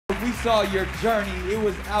We saw your journey. It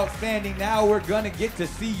was outstanding. Now we're gonna get to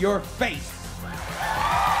see your face.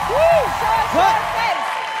 But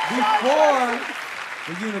before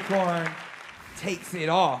the unicorn takes it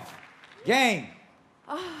off, gang,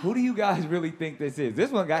 who do you guys really think this is?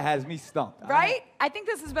 This one guy has me stumped. Right? I think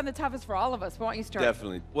this has been the toughest for all of us. Why don't you start?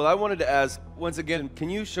 Definitely. Well, I wanted to ask, once again, can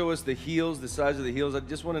you show us the heels, the size of the heels? I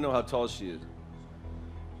just want to know how tall she is.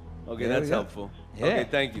 Okay, that's helpful. Yeah. Okay,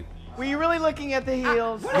 thank you. Were you really looking at the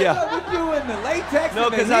heels? Yeah. With you in the latex No,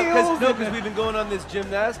 and the because heels we've been going on this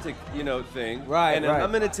gymnastic, thing. Right, and right. I'm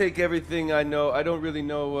going to take everything I know. I don't really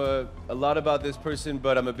know a lot about this person,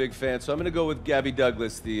 but I'm a big fan. So I'm going to go with Gabby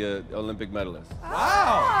Douglas, the Olympic medalist.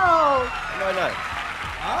 Wow. Why not?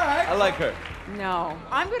 All right. I like her. No.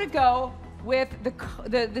 I'm going to go with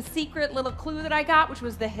the secret little clue that I got, which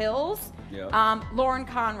was the hills. Yeah. Lauren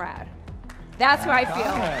Conrad. That's who I feel.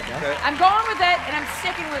 Okay. I'm going with it, and I'm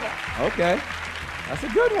sticking with it. Okay. That's a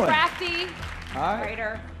good one. Crafty, All right.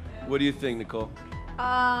 writer. What do you think, Nicole?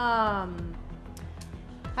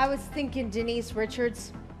 I was thinking Denise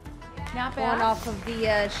Richards. Not Going bad. off of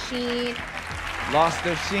the Sheen. Lost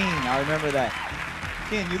her sheen. I remember that.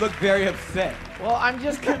 Ken, you look very upset. Well, I'm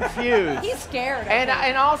just confused. He's scared. I And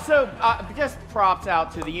think. also, just props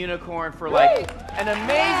out to the unicorn for like an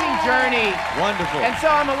amazing journey. Wonderful. And so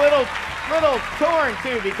I'm a little torn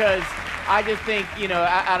too, because I just think,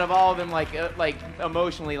 out of all of them, like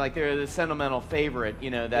emotionally, like they're the sentimental favorite,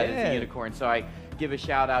 that is the unicorn. So I give a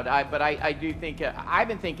shout out. But I do think I've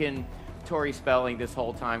been thinking Tori Spelling this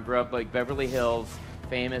whole time. Grew up like Beverly Hills,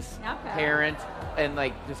 famous Not bad. parent, and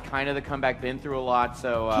like just kind of the comeback, been through a lot.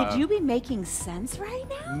 So Could you be making sense right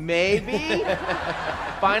now? maybe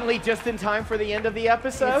finally just in time for the end of the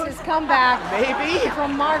episode. It's his comeback. Maybe.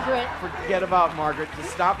 From Margaret. Forget about Margaret.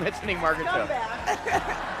 Just stop mentioning Margaret.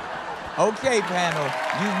 Okay, panel.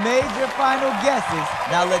 You've made your final guesses.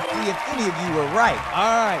 Now let's see if any of you were right.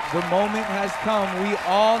 All right, the moment has come. We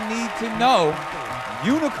all need to know.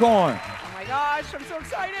 Unicorn, Oh my gosh, I'm so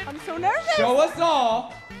excited. I'm so nervous. show us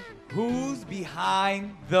all who's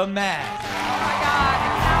behind the mask. Oh my God.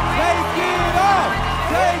 Take it off!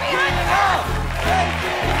 Take it off! Take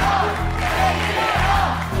it off! Take it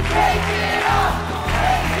off! Take it off!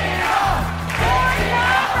 Take it off!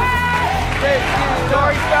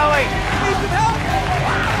 Tori Spelling. Need some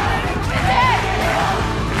help?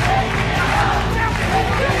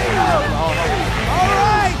 All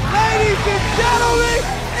right, ladies and gentlemen,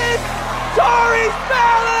 it's Tori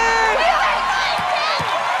Spelling!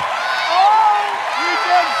 Oh,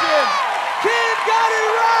 redemption. Ken got it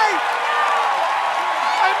right!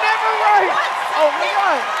 I'm never right. Oh, my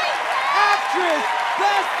God. Actress,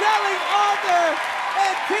 best-selling author,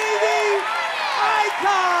 and TV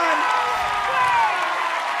icon,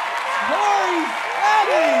 Tori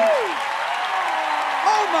Spelling!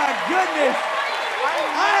 Oh my goodness!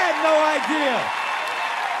 I had no idea.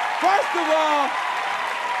 First of all,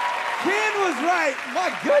 Ken was right. My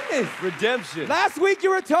goodness. Redemption. Last week you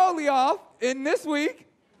were totally off, and this week,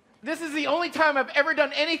 This is the only time I've ever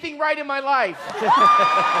done anything right in my life.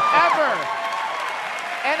 Ever.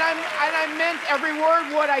 And I meant every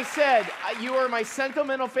word what I said. You are my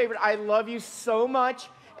sentimental favorite. I love you so much,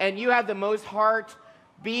 and you had the most heart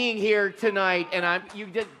being here tonight. And you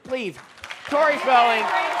did, please, Tori Spelling,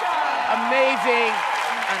 amazing.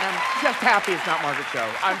 And I'm just happy it's not Margaret's show.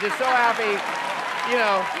 I'm just so happy,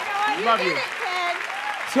 love you.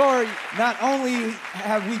 Tori, not only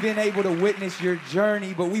have we been able to witness your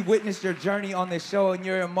journey, but we witnessed your journey on this show, and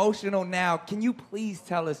you're emotional now. Can you please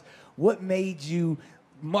tell us what made you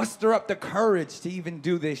muster up the courage to even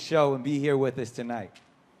do this show and be here with us tonight?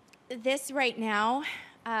 This right now,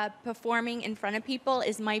 performing in front of people,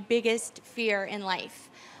 is my biggest fear in life.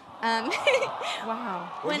 Wow.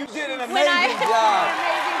 Well, you did an amazing when I-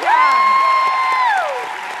 job.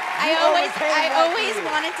 I always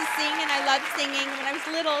wanted to sing, and I loved singing. When I was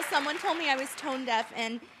little, someone told me I was tone deaf,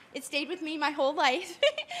 and it stayed with me my whole life.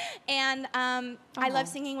 And I love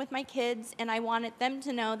singing with my kids, and I wanted them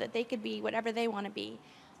to know that they could be whatever they want to be.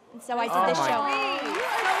 And so I did this show.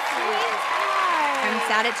 I'm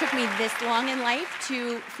sad it took me this long in life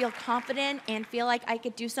to feel confident and feel like I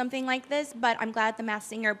could do something like this, but I'm glad the Masked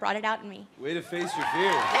Singer brought it out in me. Way to face your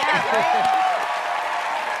fears.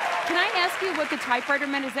 Can I ask you what the typewriter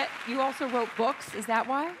meant? Is that you also wrote books? Is that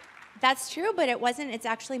why? That's true, but it wasn't. It's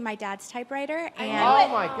actually my dad's typewriter. And Oh,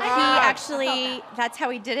 my God. he actually, that's how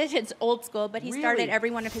he did it. It's old school, but he started Really?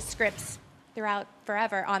 every one of his scripts throughout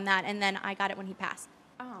forever on that, and then I got it when he passed.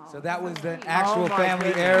 So that was an actual Oh, my family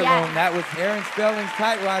goodness. heirloom. Yes. That was Aaron Spelling's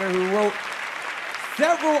typewriter, who wrote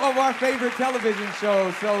several of our favorite television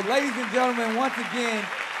shows. So ladies and gentlemen, once again,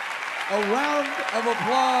 A round of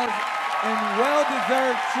applause and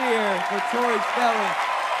well-deserved cheer for Tori Spelling.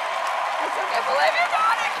 I still can't believe you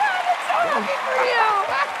got it, Ken. I'm so happy for you.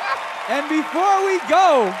 And before we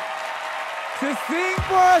go, to sing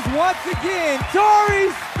for us once again,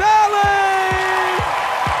 Tori Spelling!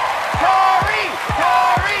 Tori,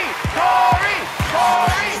 Tori, Tori,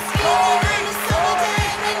 Tori, Tori.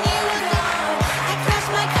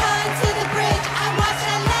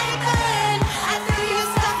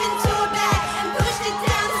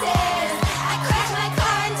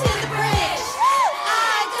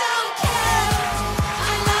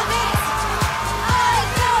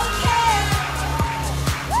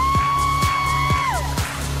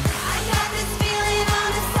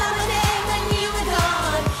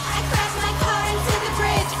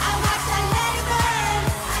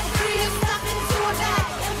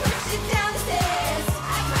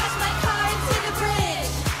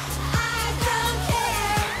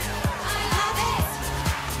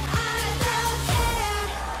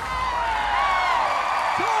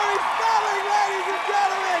 Tori Spelling, ladies and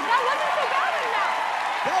gentlemen! That wasn't so bad enough.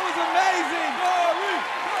 That was amazing!